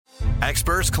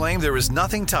Experts claim there is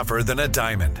nothing tougher than a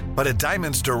diamond. But at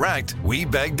Diamonds Direct, we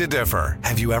beg to differ.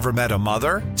 Have you ever met a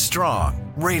mother?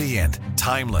 Strong, radiant,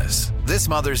 timeless. This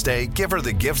Mother's Day, give her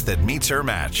the gift that meets her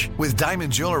match. With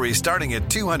diamond jewelry starting at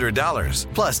 $200.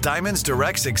 Plus Diamonds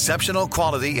Direct's exceptional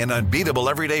quality and unbeatable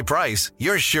everyday price,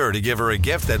 you're sure to give her a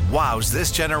gift that wows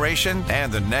this generation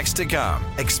and the next to come.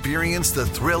 Experience the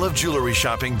thrill of jewelry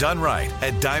shopping done right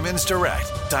at Diamonds Direct.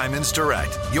 Diamonds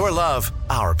Direct. Your love,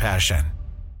 our passion.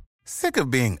 Sick of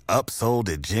being upsold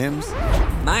at gyms?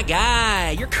 My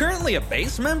guy, you're currently a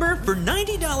base member. For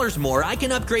 $90 more, I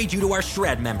can upgrade you to our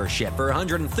Shred membership. For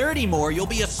 $130 more, you'll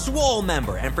be a Swole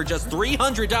member. And for just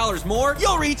 $300 more,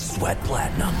 you'll reach Sweat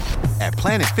Platinum. At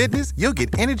Planet Fitness, you'll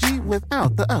get energy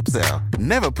without the upsell.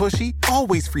 Never pushy,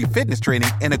 always free fitness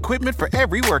training and equipment for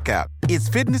every workout. It's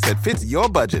fitness that fits your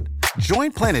budget.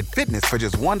 Join Planet Fitness for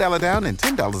just $1 down and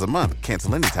 $10 a month.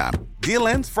 Cancel anytime. Deal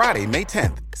ends Friday, May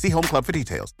 10th. See Home Club for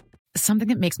details. Something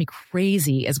that makes me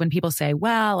crazy is when people say,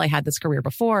 well, I had this career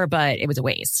before, but it was a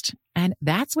waste. And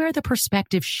that's where the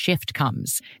perspective shift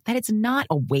comes, that it's not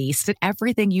a waste, that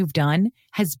everything you've done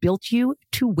has built you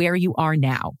to where you are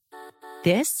now.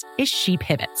 This is She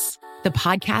Pivots, the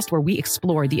podcast where we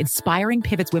explore the inspiring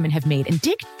pivots women have made and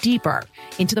dig deeper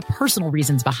into the personal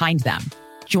reasons behind them.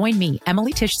 Join me,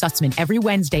 Emily Tish Sussman, every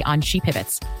Wednesday on She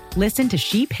Pivots. Listen to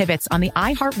She Pivots on the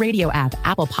iHeartRadio app,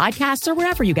 Apple Podcasts, or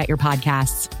wherever you get your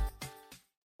podcasts.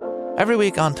 Every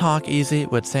week on Talk Easy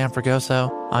with Sam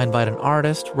Fragoso, I invite an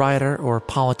artist, writer, or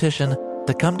politician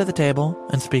to come to the table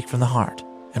and speak from the heart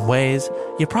in ways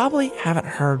you probably haven't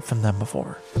heard from them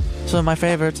before. Some of my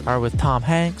favorites are with Tom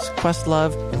Hanks,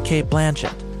 Questlove, and Cate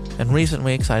Blanchett. In recent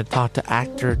weeks, I talked to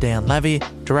actor Dan Levy,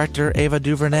 director Ava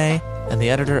DuVernay, and the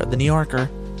editor of The New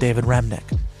Yorker, David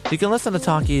Remnick. You can listen to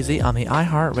Talk Easy on the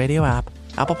iHeartRadio app,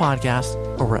 Apple Podcasts,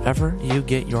 or wherever you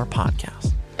get your podcasts.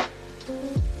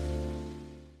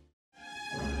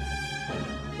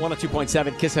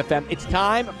 102.7 KISS FM. It's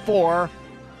time for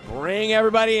Bring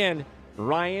Everybody In,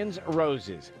 Ryan's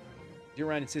Roses. Dear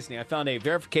Ryan and Sisney, I found a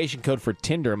verification code for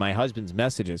Tinder in my husband's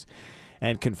messages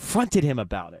and confronted him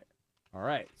about it. All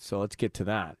right, so let's get to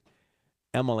that.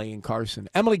 Emily and Carson.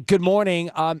 Emily, good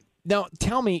morning. Now,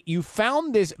 tell me, you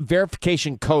found this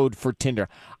verification code for Tinder.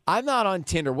 I'm not on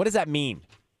Tinder. What does that mean?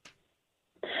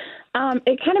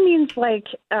 It kind of means like,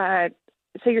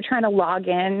 so you're trying to log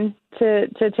in to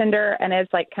Tinder, and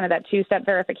it's like kind of that two-step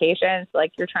verification. So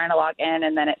like you're trying to log in,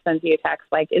 and then it sends you a text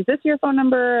like, is this your phone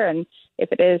number? And if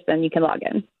it is, then you can log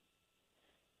in.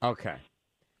 Okay.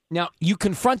 Now, you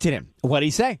confronted him. What did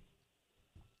he say?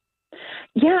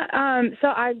 Yeah, so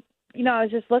I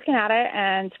was just looking at it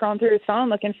and scrolling through his phone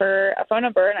looking for a phone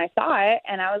number, and I saw it,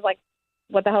 and I was like,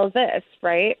 what the hell is this,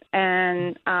 right?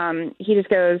 And he just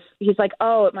goes, he's like,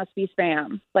 oh, it must be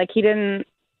spam. Like, he didn't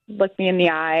look me in the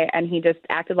eye, and he just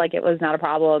acted like it was not a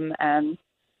problem and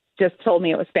just told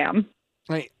me it was spam.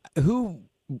 Right. Who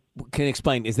can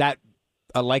explain? Is that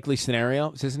a likely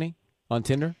scenario, Sisney, on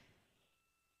Tinder?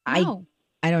 No.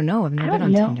 I don't know. I've never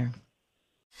been on Tinder.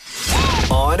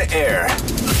 On air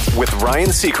with Ryan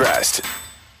Seacrest.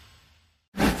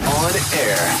 On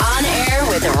air. On air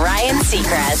with Ryan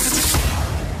Seacrest.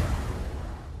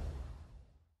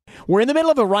 We're in the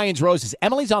middle of a Ryan's Roses.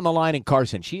 Emily's on the line in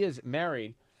Carson. She is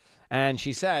married, and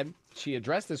she said she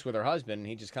addressed this with her husband, and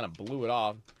he just kind of blew it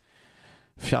off.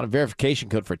 Found a verification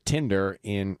code for Tinder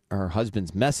in her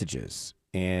husband's messages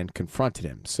and confronted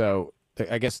him. So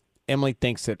I guess Emily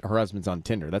thinks that her husband's on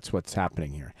Tinder. That's what's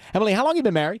happening here. Emily, how long have you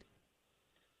been married?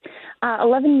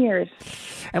 11 years.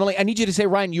 Emily, I need you to say,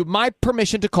 Ryan, you have my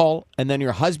permission to call, and then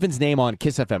your husband's name on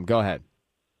KISS FM. Go ahead.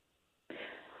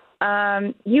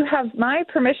 You have my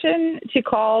permission to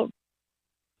call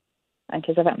on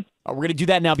KISS FM. We're going to do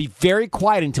that now. Be very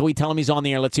quiet until we tell him he's on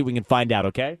the air. Let's see if we can find out,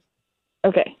 okay?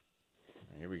 Okay.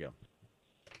 Here we go.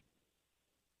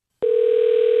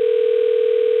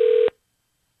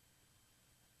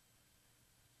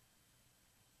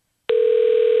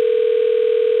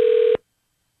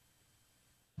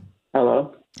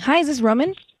 Hello. Hi, is this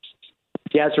Roman?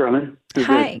 Yeah, it's Roman.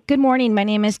 Hi, good morning. My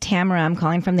name is Tamara. I'm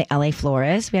calling from the LA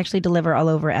Florist. We actually deliver all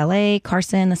over LA,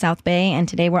 Carson, the South Bay, and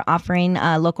today we're offering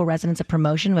local residents a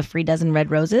promotion with free dozen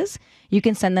red roses. You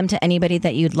can send them to anybody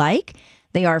that you'd like.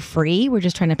 They are free. We're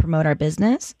just trying to promote our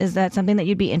business. Is that something that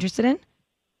you'd be interested in?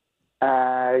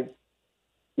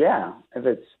 Yeah, if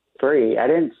it's free. I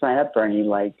didn't sign up for any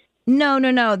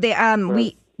No.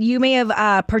 They you may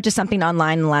have purchased something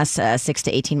online in the last 6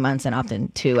 to 18 months and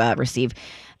opted to receive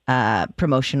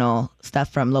promotional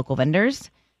stuff from local vendors.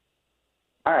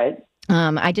 All right.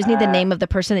 I just need the name of the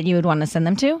person that you would want to send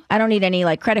them to. I don't need any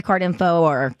credit card info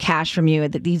or cash from you.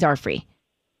 These are free.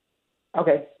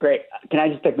 Okay, great. Can I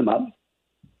just pick them up?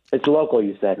 It's local,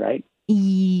 you said, right?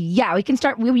 Yeah, we can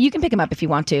start. You can pick them up if you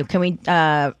want to. Can we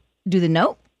do the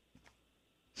note?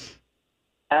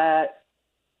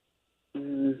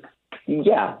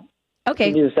 Yeah.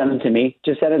 Okay. Can you just send them to me?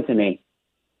 Just send them to me.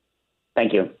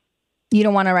 Thank you. You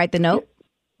don't want to write the note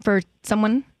for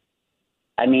someone?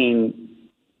 I mean,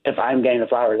 if I'm getting the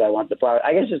flowers, I want the flowers.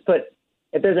 I guess just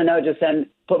if there's a note, just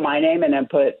put my name and then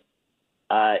put,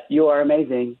 you are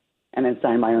amazing, and then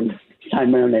sign my own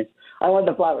name. I want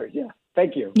the flowers. Yeah.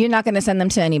 Thank you. You're not going to send them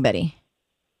to anybody?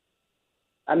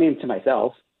 I mean, to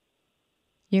myself.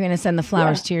 You're going to send the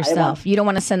flowers to yourself. You don't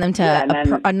want to send them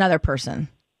to another person.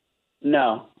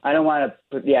 No, I don't want to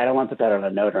put that on a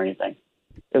note or anything.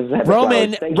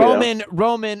 Roman,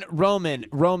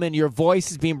 your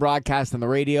voice is being broadcast on the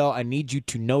radio. I need you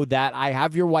to know that. I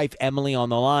have your wife, Emily, on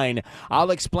the line.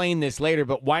 I'll explain this later,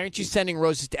 but why aren't you sending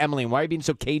roses to Emily? And why are you being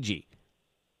so cagey?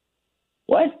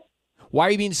 What? Why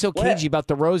are you being so cagey about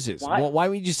the roses? Why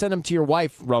would you send them to your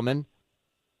wife, Roman?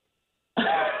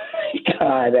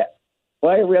 God,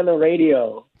 why are we on the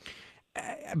radio?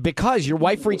 Because your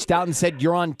wife reached out and said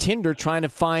you're on Tinder trying to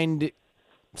find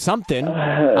something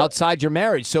outside your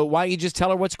marriage. So why don't you just tell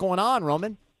her what's going on,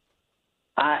 Roman?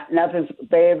 Nothing's,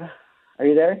 babe. Are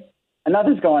you there?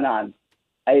 Nothing's going on.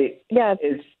 I can't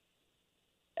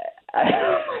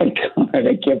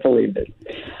believe it.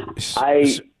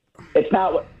 It's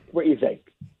not what you think.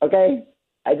 Okay.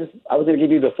 I was going to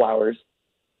give you the flowers.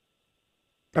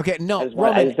 Okay. No,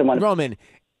 Roman,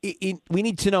 we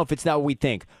need to know if it's not what we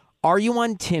think. Are you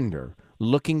on Tinder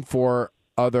looking for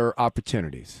other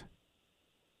opportunities?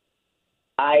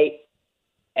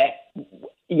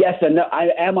 Yes and no. I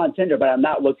am on Tinder, but I'm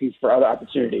not looking for other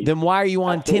opportunities. Then why are you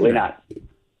on Absolutely Tinder? Not.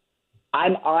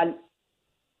 I'm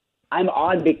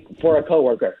on for a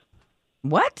coworker.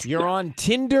 What? You're on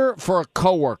Tinder for a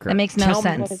coworker. That makes no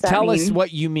sense. Tell us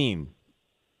what you mean.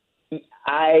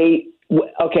 My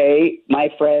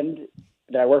friend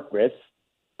that I work with,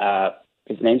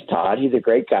 his name's Todd. He's a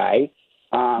great guy.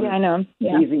 Yeah, I know him.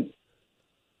 Yeah.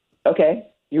 Okay.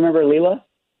 You remember Leela?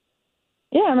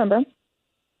 Yeah, I remember.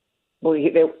 Well,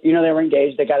 they were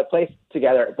engaged. They got a place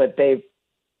together, but they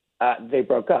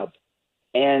broke up,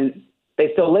 and they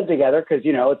still live together because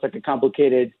it's like a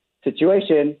complicated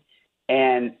situation.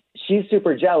 And she's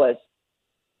super jealous,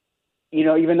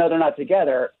 even though they're not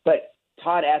together. But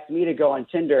Todd asked me to go on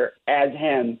Tinder as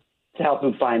him to help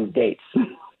him find dates.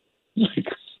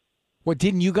 What,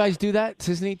 didn't you guys do that,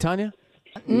 Sisney, Tanya?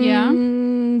 Yeah,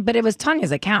 but it was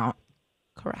Tanya's account.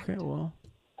 Correct. Okay, well,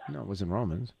 no, it wasn't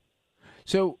Roman's.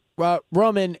 So,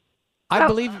 Roman, I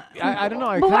believe, I don't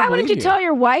know. But why wouldn't you tell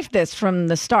your wife this from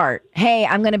the start? Hey,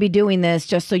 I'm going to be doing this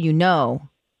just so you know.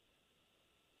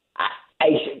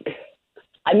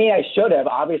 I should have,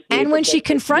 obviously. And when she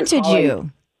confronted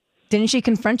you, didn't she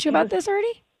confront you about this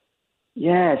already?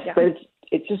 Yes, yeah. But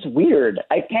it's just weird.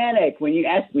 I panic when you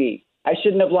ask me. I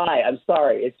shouldn't have lied. I'm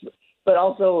sorry. But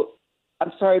also,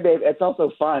 I'm sorry, babe. It's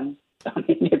also fun. I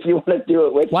mean, if you want to do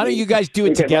it with Why don't you guys do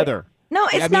it together? No,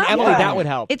 it's not. Emily, fun. that would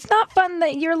help. It's not fun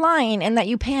that you're lying and that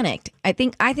you panicked. I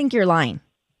think you're lying.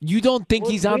 You don't think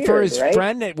he's out for his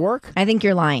friend at work? I think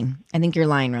you're lying.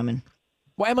 Roman.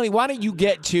 Well, Emily, why don't you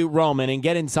get to Roman and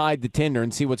get inside the Tinder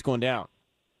and see what's going down?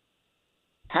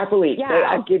 Happily. Yeah.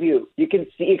 I'll give you. You can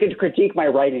critique my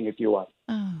writing if you want.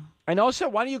 Oh. And also,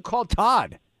 why don't you call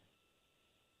Todd?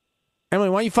 Emily,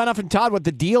 why don't you find out from Todd what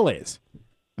the deal is?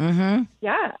 Mm-hmm.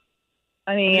 Yeah.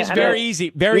 I mean, it's very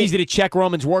easy to check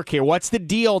Roman's work here. What's the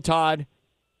deal, Todd?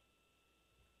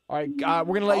 All right,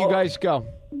 we're going to let you guys go.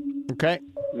 Okay?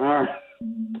 All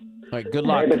right, good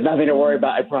luck. There's nothing to worry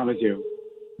about, I promise you.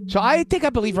 So I think I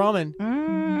believe Roman.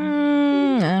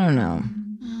 I don't know.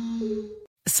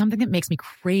 Something that makes me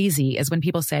crazy is when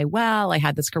people say, well, I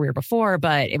had this career before,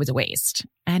 but it was a waste.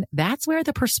 And that's where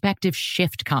the perspective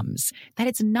shift comes, that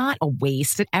it's not a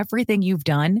waste, that everything you've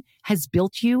done has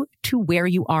built you to where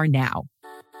you are now.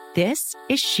 This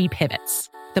is She Pivots,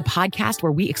 the podcast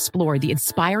where we explore the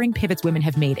inspiring pivots women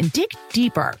have made and dig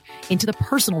deeper into the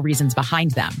personal reasons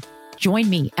behind them. Join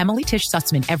me, Emily Tish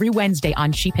Sussman, every Wednesday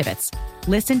on She Pivots.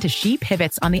 Listen to She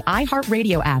Pivots on the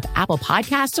iHeartRadio app, Apple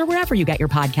Podcasts, or wherever you get your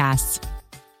podcasts.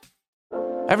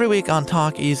 Every week on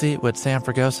Talk Easy with Sam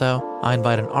Fragoso, I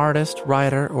invite an artist,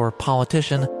 writer, or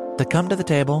politician to come to the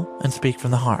table and speak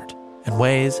from the heart in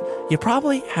ways you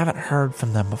probably haven't heard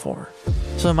from them before.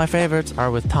 Some of my favorites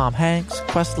are with Tom Hanks,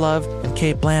 Questlove, and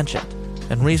Cate Blanchett.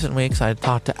 In recent weeks, I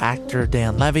talked to actor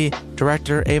Dan Levy,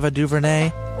 director Ava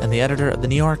DuVernay, and the editor of The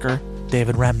New Yorker,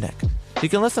 David Remnick. You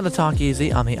can listen to Talk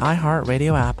Easy on the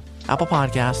iHeartRadio app, Apple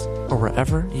Podcasts, or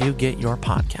wherever you get your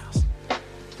podcasts.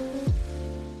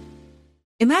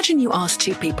 Imagine you ask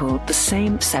two people the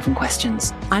same 7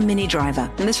 questions. I'm Minnie Driver,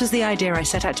 and this was the idea I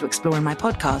set out to explore in my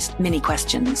podcast, Mini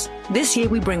Questions. This year,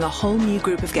 we bring a whole new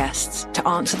group of guests to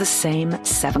answer the same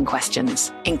 7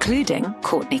 questions, including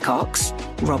Courtney Cox,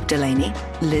 Rob Delaney,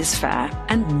 Liz Phair,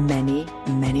 and many,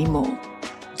 many more.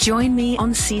 Join me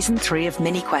on Season 3 of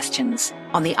Mini Questions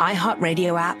on the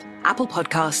iHeartRadio app, Apple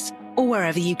Podcasts, or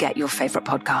wherever you get your favorite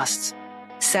podcasts.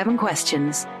 7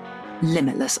 questions,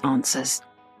 limitless answers.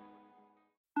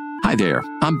 Hi there,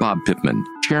 I'm Bob Pittman,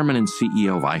 Chairman and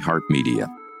CEO of iHeartMedia.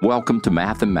 Welcome to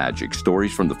Math and Magic,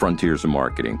 Stories from the Frontiers of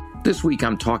Marketing. This week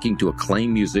I'm talking to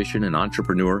acclaimed musician and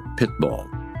entrepreneur, Pitbull.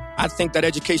 I think that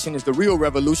education is the real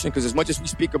revolution because as much as we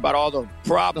speak about all the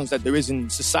problems that there is in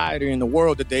society and in the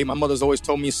world today, my mother's always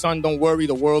told me, son, don't worry,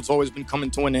 the world's always been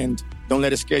coming to an end. Don't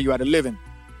let it scare you out of living.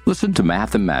 Listen to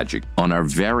Math and Magic on our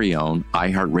very own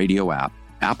iHeartRadio app,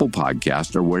 Apple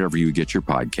Podcast, or wherever you get your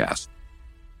podcasts.